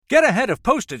Get ahead of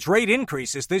postage rate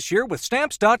increases this year with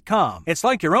Stamps.com. It's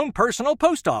like your own personal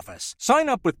post office. Sign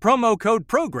up with promo code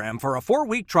PROGRAM for a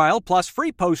 4-week trial plus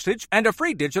free postage and a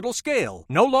free digital scale.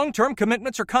 No long-term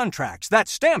commitments or contracts.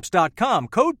 That's Stamps.com,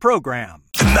 code PROGRAM.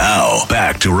 And now,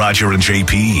 back to Roger and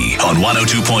JP on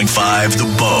 102.5 The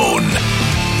Bone.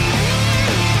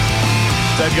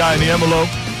 That guy in the envelope.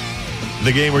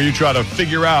 The game where you try to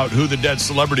figure out who the dead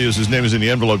celebrity is. His name is in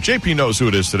the envelope. JP knows who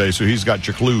it is today, so he's got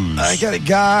your clues. I got a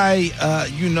guy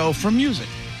from music.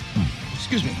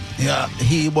 Excuse me. Yeah,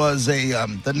 he was the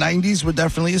 90s were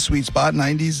definitely a sweet spot,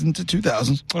 90s into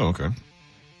 2000s. Oh, okay.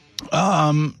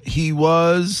 He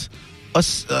was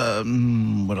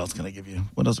what else can I give you?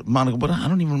 What else? Monica, I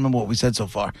don't even remember what we said so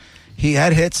far. He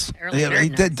had hits. He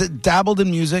dabbled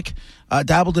in music,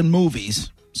 dabbled in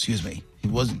movies. Excuse me. He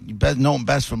wasn't known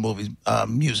best for movies.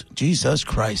 Music. Jesus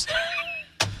Christ.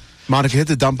 Monica, hit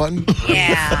the dump button.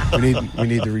 Yeah. we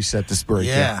need to reset this break.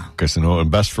 Yeah. Okay, so no,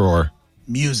 and best for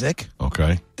music.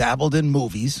 Okay. Dabbled in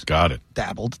movies. Got it.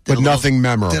 Dabbled. But nothing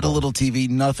memorable. Did a little TV.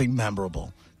 Nothing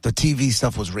memorable. The TV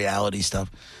stuff was reality stuff.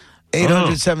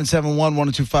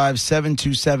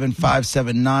 800-771-1025,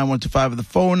 727-579-1025 are the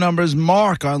phone numbers.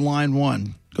 Mark on line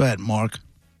 1. Go ahead, Mark.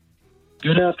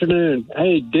 Good afternoon.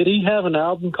 Hey, did he have an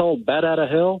album called Bat Out of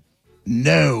Hell?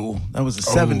 No. That was the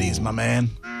 70s, my man.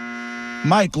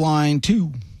 Mike, line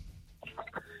 2.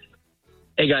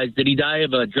 Hey, guys, did he die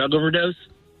of a drug overdose?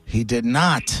 He did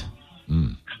not.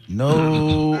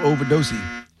 No overdosing.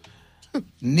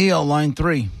 Neil, line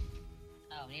 3.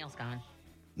 Oh, Neil's gone.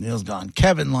 Neil's gone.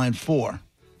 Kevin, line 4.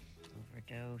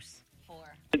 Overdose. 4.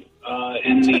 Did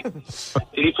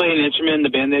he play an instrument in the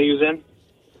band that he was in?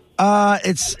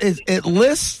 It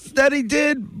lists that he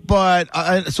did, but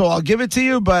so I'll give it to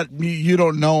you, but you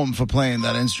don't know him for playing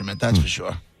that instrument. That's for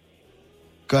sure.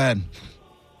 Go ahead.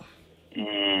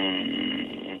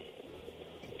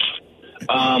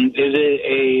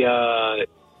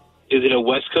 Is it a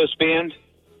West Coast band?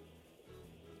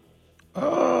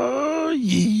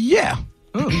 Yeah.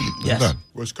 Yes.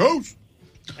 West Coast.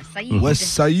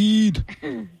 West Side.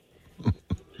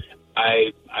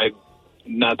 I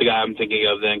not the guy I'm thinking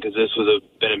of then, because this was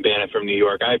been a band from New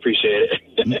York. I appreciate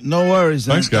it. No worries.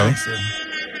 Thanks, guys.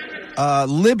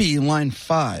 Libby, line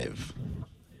 5.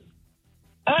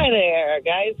 Hi there,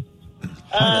 guys.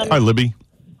 Hi, Libby.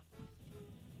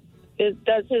 Is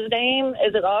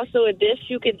it also a dish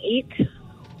you can eat?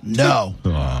 No.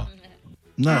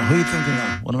 No, who are you thinking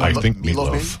of? What am I think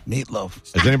meatloaf.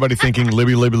 Meatloaf. Is anybody thinking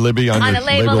Libby on your the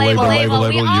label?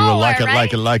 You will like it,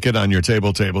 right? like it on your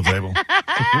table.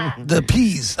 The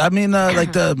peas. I mean,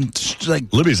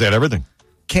 Libby's had everything.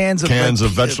 Cans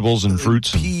of vegetables and fruits.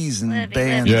 Peas and Libby,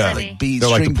 bands. Yeah. Like beans. They're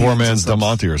like the poor string man's beans and Del stuff.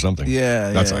 Monte or something. Yeah,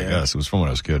 That's, yeah, I guess. It was from when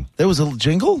I was a kid. There was a little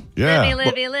jingle? Yeah.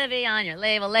 Libby on your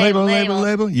label.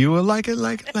 Label. You will like it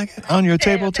on your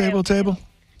table.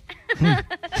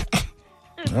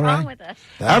 What's All wrong right. with us?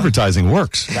 Advertising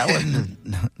works.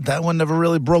 That one never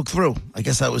really broke through. I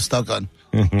guess I was stuck on.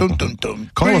 Dun, dun, dun.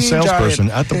 Call a Green salesperson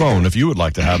Giant. at the Bone if you would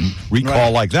like to have them recall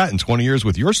Right. like that in 20 years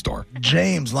with your store.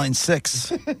 James, line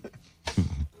 6.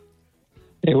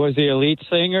 He was the lead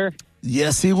singer.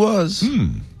 Yes, he was.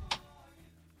 Was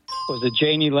it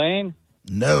Janie Lane?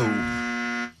 No.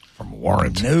 From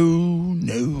Warrant. No.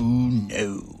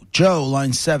 Joe,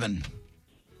 line 7.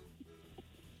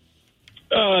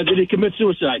 Did he commit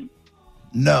suicide?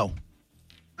 No.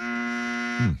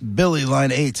 Billy,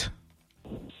 line 8.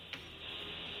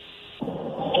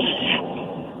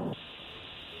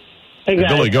 Hey,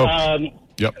 guys. Billy, go.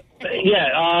 Yep. Yeah,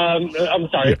 I'm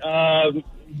sorry.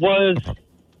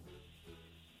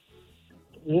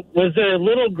 Was there a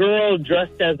little girl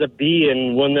dressed as a bee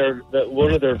in one of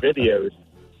their videos?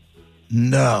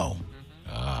 No.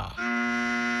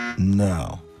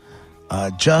 No.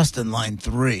 Justin, line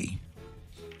 3.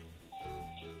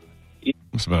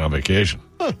 Must have been on vacation.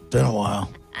 Been a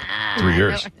while. 3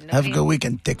 years. Have a good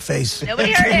weekend, dick face.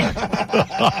 Nobody heard it.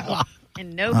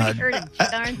 And nobody heard a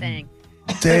darn thing.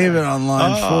 David on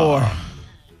line 4.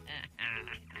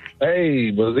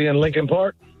 Hey, was he in Lincoln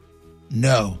Park?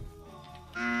 No.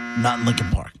 Not in Lincoln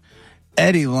Park.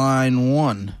 Eddie, line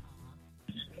 1.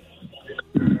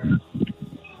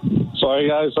 Sorry,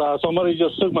 guys. Somebody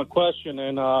just took my question,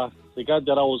 and the guy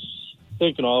that I was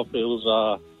thinking of, it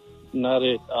was not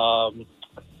it.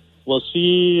 Was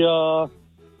he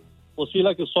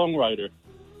like a songwriter?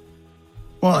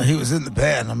 Well, he was in the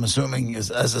band. I'm assuming as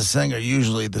a singer,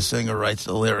 usually the singer writes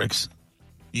the lyrics.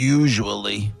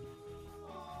 Usually.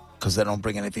 Because they don't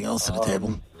bring anything else to the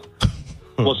table.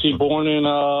 Was he born in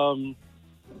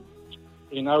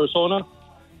Arizona?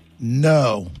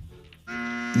 No.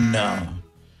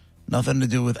 Nothing to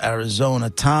do with Arizona.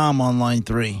 Tom on line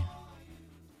 3.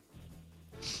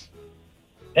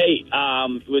 Hey,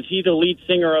 was he the lead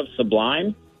singer of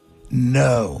Sublime?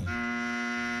 No.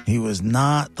 He was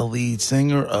not the lead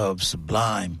singer of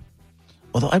Sublime.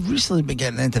 Although I've recently been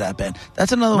getting into that band.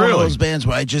 That's another one of those bands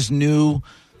where I just knew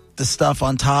the stuff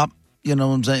on top. You know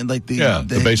what I'm saying? Like the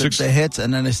basics. The hits,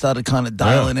 and then I started kind of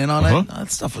dialing in on it.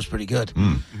 That stuff was pretty good.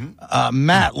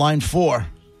 Matt, line 4.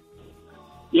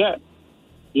 Yeah.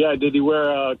 Yeah, did he wear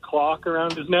a clock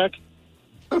around his neck?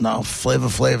 No, Flavor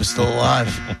Flav is still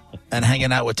alive and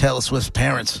hanging out with Taylor Swift's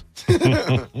parents. That's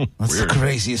the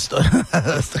craziest story.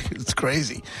 It's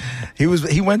crazy.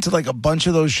 He went to like a bunch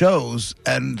of those shows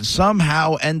and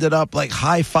somehow ended up like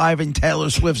high-fiving Taylor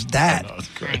Swift's dad. That's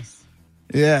great. Nice.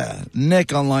 Yeah.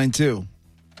 Nick on line 2.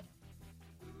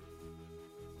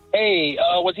 Hey,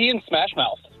 was he in Smash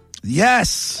Mouth?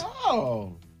 Yes.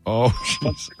 Oh,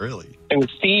 jeez, really? It was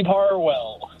Steve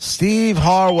Harwell. Steve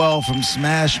Harwell from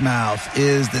Smash Mouth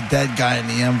is the dead guy in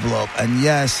the envelope. And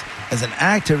yes, as an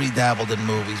actor, he dabbled in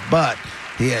movies, but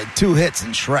he had 2 hits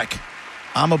in Shrek.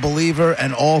 I'm a Believer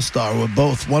and All-Star were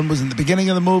both. One was in the beginning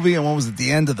of the movie and one was at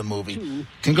the end of the movie.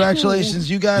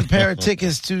 Congratulations, you got a pair of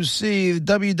tickets to see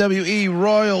the WWE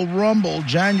Royal Rumble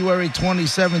January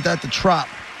 27th at the Trop.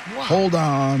 Wow. Hold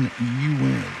on, you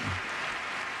win.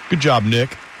 Good job,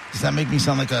 Nick. Does that make me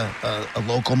sound like a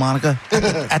local Monica?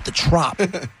 At the Trop.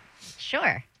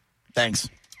 Sure. Thanks.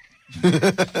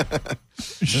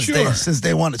 Sure. Since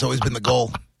day one, it's always been the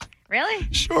goal. Really?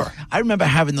 Sure. I remember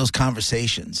having those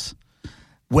conversations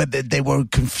where they were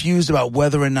confused about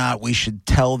whether or not we should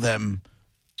tell them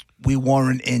we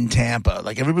weren't in Tampa.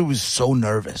 Like, everybody was so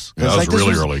nervous. Yeah, that was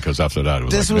really early, because after that, it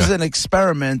was this like, was an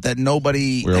experiment that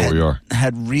nobody we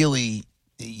had really,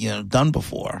 done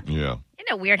before. Yeah.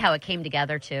 Isn't it weird how it came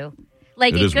together too?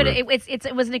 Like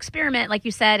it was an experiment, like you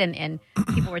said, and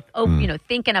people were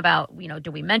thinking about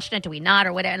do we mention it, do we not,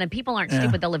 or whatever. And then people aren't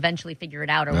stupid; they'll eventually figure it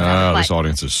out or whatever. This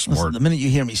audience is smart. Listen, the minute you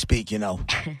hear me speak, Well,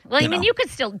 I mean, you could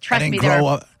still trust me.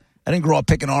 I didn't grow up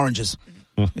picking oranges.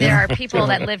 There are people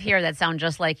that live here that sound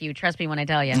just like you. Trust me when I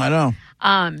tell you. I know.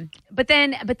 But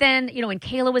then when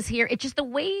Kayla was here, it just the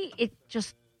way it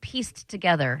just pieced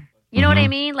together. You know what I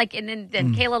mean? Like, and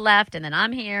then Kayla left, and then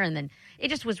I'm here, and then it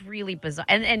just was really bizarre.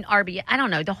 And Arby, I don't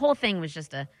know. The whole thing was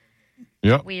just a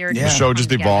weird. The show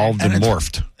just evolved and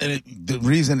morphed. And the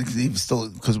reason it's still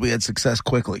because we had success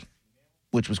quickly,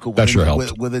 which was cool. That sure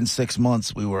helped. Within 6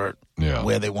 months, we were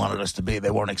where they wanted us to be. They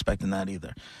weren't expecting that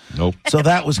either. Nope. So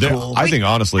that was cool. I think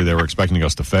honestly, they were expecting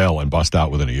us to fail and bust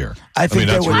out within a year. I think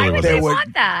that's really what they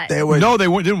want that. No, they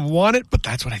didn't want it, but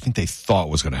that's what I think they thought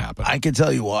was going to happen. I can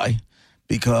tell you why.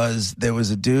 Because there was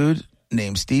a dude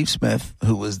named Steve Smith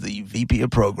who was the VP of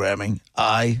programming.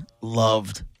 I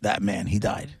loved that man. He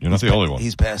died. You're not the only one.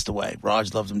 He's passed away.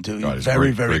 Raj loved him too. God, He's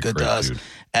very, very great, good great to us. dude.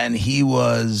 And he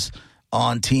was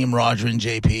on Team Roger and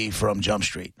JP from Jump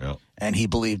Street. Yeah. And he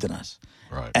believed in us.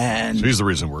 Right. And so he's the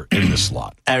reason we're in this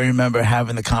slot. I remember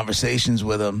having the conversations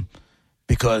with him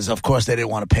because, of course, they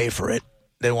didn't want to pay for it.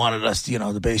 They wanted us,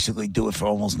 to basically do it for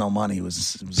almost no money. It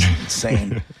was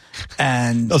insane.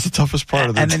 And that's the toughest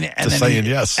part of this. Saying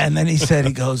yes. And then he said,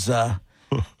 he goes, I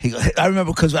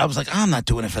remember because I was like, I'm not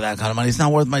doing it for that kind of money. It's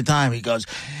not worth my time. He goes,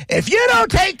 if you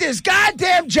don't take this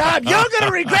goddamn job, you're going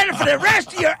to regret it for the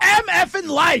rest of your MFing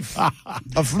life.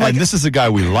 And this is a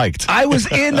guy we liked. I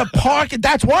was in the park.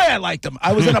 That's why I liked him.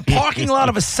 I was in a parking lot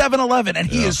of a 7-Eleven, and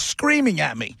he is screaming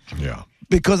at me. Yeah.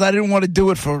 Because I didn't want to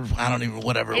do it for, I don't even,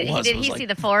 whatever it was. Did he see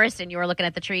the forest and you were looking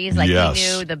at the trees? Like yes.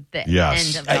 he knew the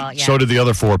yes. end of it all. Yeah. So did the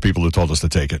other 4 people who told us to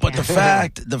take it. But the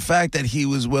fact that he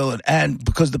was willing, and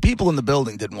because the people in the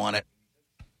building didn't want it,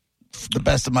 the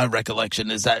best of my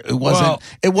recollection is that it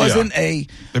wasn't They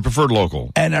preferred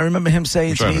local. And I remember him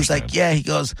saying to me, he's like, yeah, he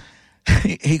goes,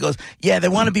 yeah, they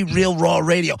want to be real raw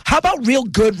radio. How about real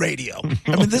good radio?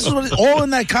 I mean, this is what all in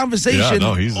that conversation.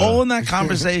 In that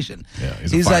conversation. Yeah,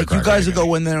 he's like, you guys will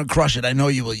go in there and crush it. I know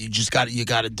you will. You just got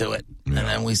to do it. Yeah. And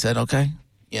then we said, okay,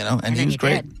 and he was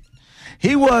great. Did.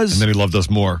 He was, and then he loved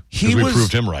us more because we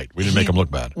proved him right. We didn't make him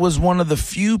look bad. Was one of the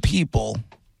few people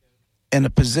in a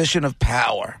position of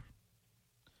power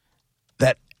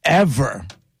that ever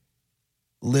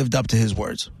lived up to his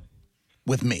words.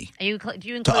 With me. Do you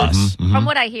include us? From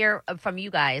what I hear from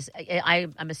you guys,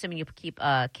 I'm assuming you keep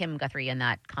Kim Guthrie in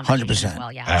that conversation 100%. as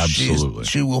well. Yeah, absolutely.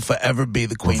 She will forever be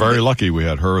the queen. We're very lucky we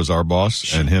had her as our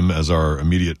boss and him as our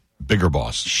immediate bigger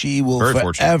boss. She will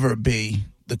forever be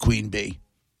the queen bee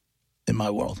in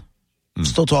my world.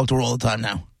 Still talk to her all the time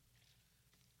now.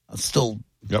 I'll still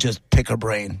just pick her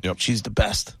brain. Yep. She's the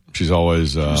best. She's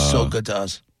always so good to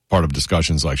us. part of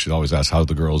discussions. Like, she always asks, how's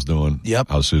the girls doing? Yep.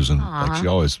 How's Susan? Aw. Like, she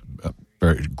always,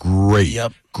 very great,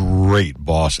 Yep. great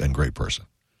boss and great person.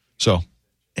 So,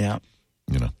 Yeah.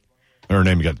 you know, her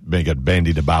name may get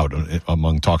bandied about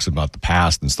among talks about the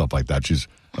past and stuff like that. She's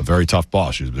a very tough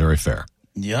boss. She's very fair.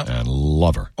 Yep. And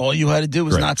love her. All you had to do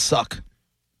was Great. not suck.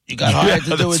 You got hired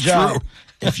to do a that's job. true.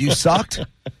 If you sucked,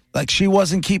 like she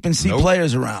wasn't keeping C Nope.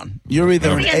 players around. You're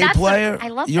either an Yeah, A that's player. I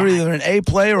love you're that. either an A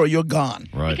player or you're gone.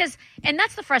 Right. And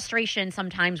that's the frustration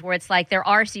sometimes where it's like there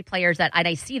are C players that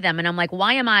I see them and I'm like,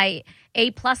 why am I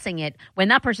A+ing it when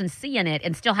that person's C'ing it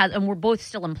and still has, and we're both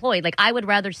still employed? Like, I would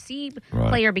rather C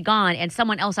player be gone and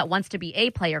someone else that wants to be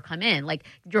A player come in. Like,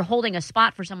 you're holding a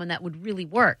spot for someone that would really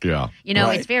work. Yeah. You know,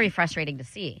 Right. it's very frustrating to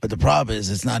see. But the problem is,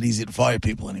 it's not easy to fire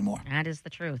people anymore. That is the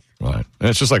truth. Right. And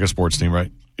it's just like a sports team,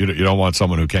 right? You don't want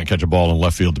someone who can't catch a ball in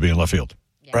left field to be in left field.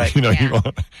 Right. You know,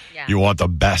 Yeah. you want the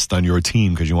best on your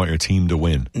team because you want your team to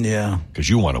win. Yeah. Because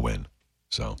you want to win.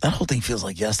 So That whole thing feels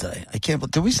like yesterday. I can't.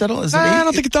 Did we settle? Is it I 8?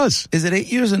 don't think it does. Is it 8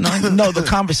 years or 9? No, the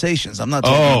conversations. I'm not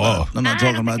talking about. I'm not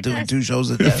talking about doing 2 shows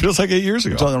a day. It feels like 8 years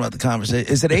ago. I'm talking about the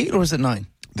conversation. Is it 8 or is it 9?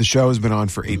 The show has been on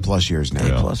for 8+ years now.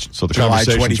 Yeah. plus. So the July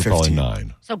conversations are probably 2015.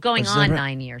 9. So going Is that on right?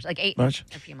 9 years, like 8, Much?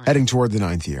 a few months. Heading toward the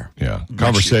 9th year. Yeah.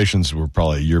 Conversations were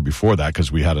probably a year before that because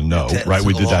we had a no, That right? took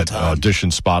We a did long that time.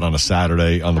 audition spot on a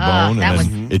Saturday on the Oh, bone, that and was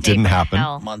then the it didn't day from happen.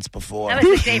 hell. Months before. That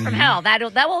was the day from hell. That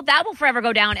will forever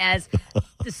go down as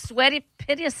the sweaty,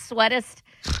 piteous, sweatest,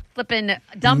 flipping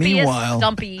dumpiest, Meanwhile-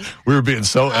 dumpy. We were being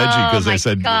so edgy because my they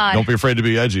said, God. don't be afraid to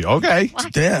be edgy. Okay.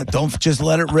 Yeah, don't just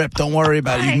let it rip. Don't worry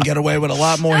about it. You can get away with a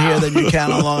lot more here than you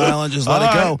can on Long Island. Just let All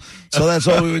it right. go. So that's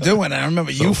all we were doing. I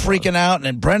remember you freaking out and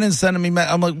then Brennan sending me.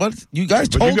 I'm like, what? You guys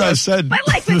But told you guys us. said. But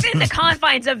like within the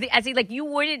confines of the, as he like you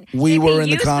wouldn't. We JP, were in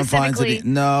you the confines of the-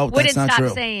 specifically no, that's wouldn't not stop true.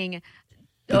 saying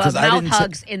Because I mouth didn't say-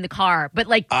 hugs in the car. But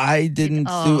like I didn't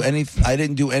Oh. do anything. I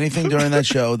didn't do anything during that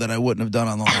show that I wouldn't have done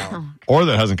on Long Island. Or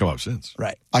that hasn't come up since.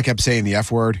 Right. I kept saying the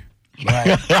F word.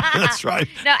 Right. That's right.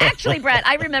 No, actually, Brett,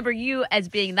 I remember you as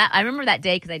being that. I remember that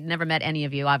day because I'd never met any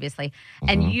of you, obviously.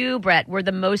 And you, Brett, were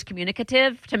the most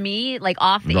communicative to me, like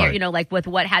off the air. Right. You know, like with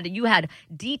what you had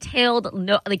detailed.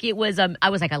 No, like it was. I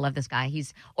was like, I love this guy.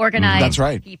 He's organized. That's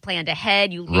right. He planned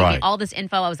ahead. You gave Right. me all this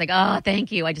info. I was like, oh,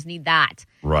 thank you. I just need that.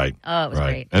 Right. Oh, it was right.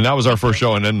 great. And that was our first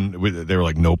show, and then they were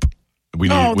like, nope. We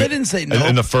No, they didn't say no.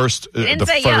 In the first, didn't the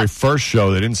say very yes. first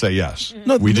show, they didn't say yes.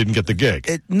 No, we didn't get the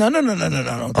gig. No.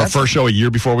 Our That's- first show a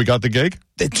year before we got the gig.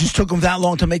 It just took them that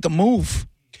long to make a move.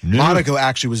 Monaco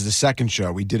actually was the second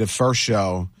show. We did a first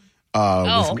show with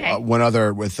okay. one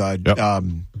other with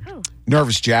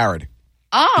Nervous Jared.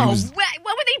 Oh,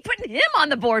 what were they putting him on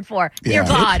the board for? Dear Yeah.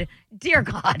 God, dear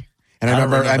God. And I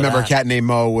remember a that. cat named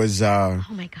Mo was Oh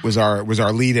my God. was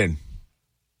our lead in.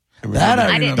 That I I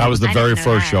didn't- remember. That was the I very didn't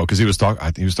know first that. show because he was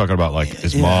talking about like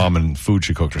his Yeah. mom and food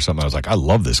she cooked or something. I was like, I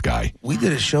love this guy. We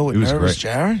did a show with He was Nervous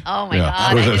great. Jared. Oh my Yeah.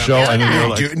 God. It was I a didn't show, know and then that. they were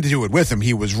like, Didn't do it with him.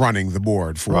 He was running the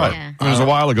board for right. Yeah. It was a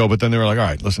while ago, but then they were like, all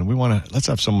right, listen, let's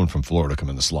have someone from Florida come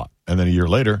in the slot. And then a year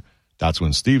later, that's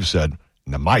when Steve said,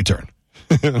 now my turn.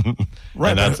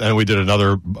 Right. And we did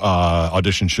another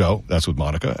audition show. That's with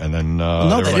Monica. And then No,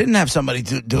 were they like, didn't have somebody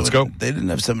to do Let's it. go. They didn't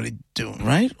have somebody doing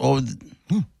right or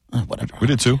whatever. We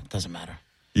did too. Doesn't matter.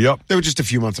 Yep. They were just a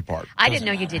few months apart. I didn't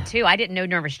know you did too. I didn't know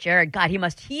Nervous Jared. God, he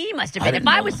must have been. If didn't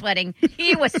I know was that. sweating,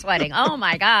 he was sweating. Oh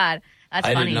my God, that's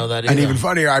I funny. didn't know that And either. even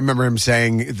funnier, I remember him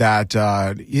saying that,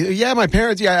 yeah, my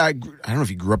parents, I don't know if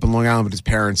he grew up in Long Island, but his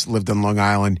parents lived on Long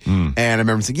Island. And I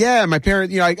remember him saying, yeah, my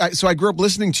parents, so I grew up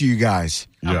listening to you guys.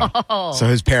 Yeah. Oh, So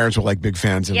his parents were like big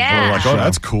fans of Yeah. They were like, oh,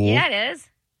 that's cool. yeah, it is.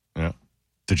 Yeah.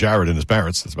 To Jared and his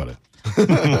parents. That's about it.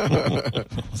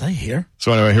 Was I here?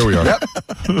 So anyway, here we are. I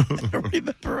don't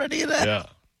remember any of that. Yeah.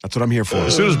 That's what I'm here for.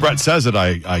 As soon as Brett says it,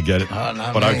 I get it.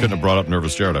 not But I me. couldn't have brought up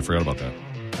Nervous Jared. I forgot about that.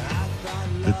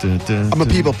 I'm a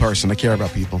people person. I care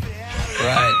about people.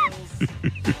 Right.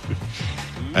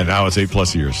 And now it's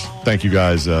 8+ years. Thank you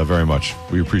guys very much.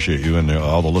 We appreciate you and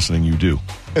all the listening you do.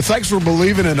 And thanks for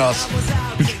believing in us.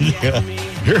 Yeah.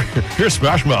 Here's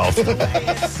Smash Mouth.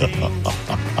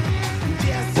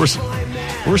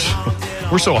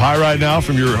 we're so high right now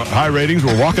from your high ratings.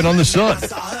 We're walking on the sun.